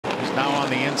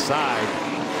the inside.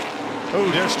 Oh,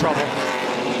 there's trouble.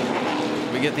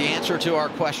 We get the answer to our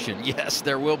question. Yes,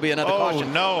 there will be another caution.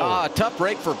 Oh, no. A tough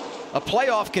break for a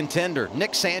playoff contender,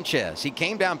 Nick Sanchez. He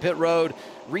came down pit road,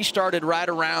 restarted right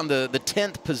around the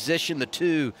 10th position. The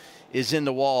 2 is in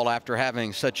the wall after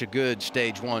having such a good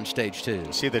stage 1, stage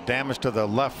 2. See the damage to the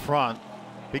left front.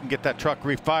 He can get that truck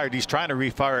refired. He's trying to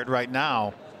refire it right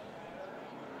now.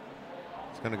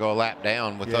 It's going to go a lap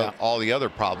down with all the other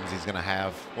problems he's going to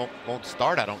have. Won't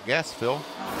start, I don't guess, Phil.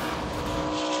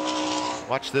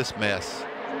 Watch this mess.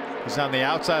 He's on the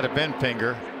outside of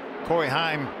Benfinger. Corey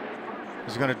Heim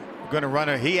is going to run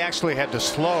it. He actually had to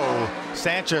slow.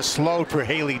 Sanchez slowed for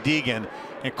Haley Deegan,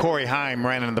 and Corey Heim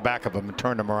ran in the back of him and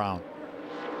turned him around.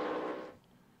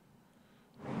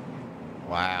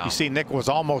 Wow. You see Nick was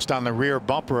almost on the rear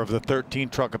bumper of the 13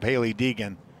 truck of Haley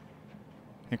Deegan.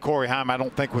 And Corey Heim, I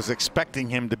don't think, was expecting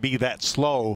him to be that slow.